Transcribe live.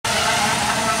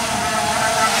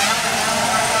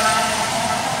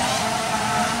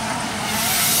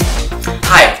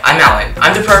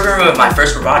I'm the programmer of my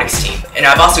first robotics team, and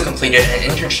I've also completed an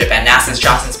internship at NASA's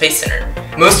Johnson Space Center.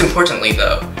 Most importantly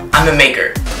though, I'm a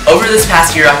maker. Over this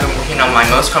past year I've been working on my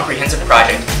most comprehensive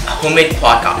project, a homemade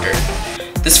quadcopter.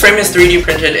 This frame is 3D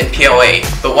printed in PLA,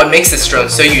 but what makes this drone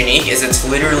so unique is it's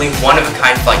literally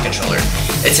one-of-a-kind flight controller.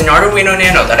 It's an Arduino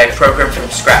Nano that I programmed from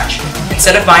scratch.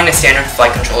 Instead of buying a standard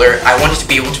flight controller, I wanted to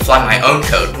be able to fly my own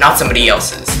code, not somebody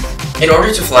else's. In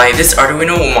order to fly, this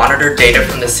Arduino will monitor data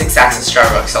from the 6-axis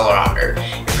gyro accelerometer.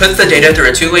 It puts the data through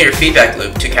a 2-layer feedback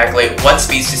loop to calculate what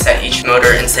speeds to set each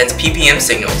motor and sends PPM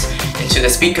signals into the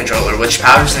speed controller, which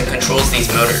powers and controls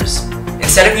these motors.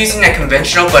 Instead of using a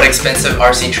conventional but expensive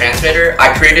RC transmitter,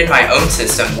 I created my own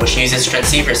system which uses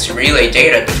transceivers to relay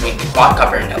data between the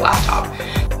quadcopter and the laptop.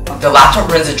 The laptop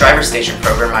runs a driver station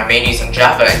program I made using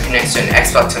Java and connects to an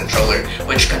Xbox controller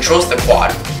which controls the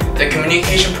quad. The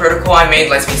communication protocol I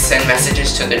made lets me send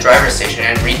messages to the driver station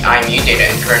and read IMU data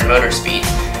and current motor speeds.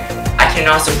 I can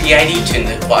also PID tune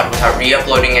the quad without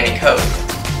re-uploading any code.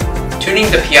 Tuning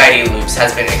the PID loops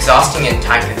has been exhausting and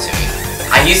time-consuming.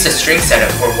 I used a string setup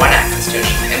for 1-axis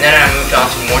tuning, and then I moved on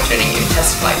to more tuning in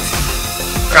test flights.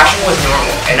 Crashing was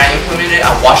normal, and I implemented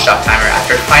a watchdog timer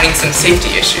after finding some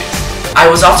safety issues. I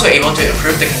was also able to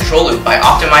improve the control loop by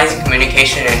optimizing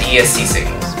communication and ESC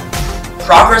signals.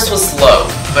 Progress was slow,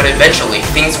 but eventually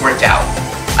things worked out.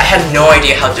 I had no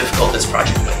idea how difficult this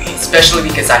project would be, especially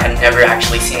because I had never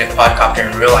actually seen a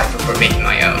quadcopter in real life before making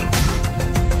my own.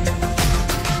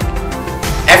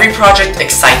 Every project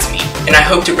excites me, and I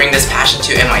hope to bring this passion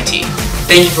to MIT.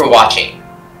 Thank you for watching.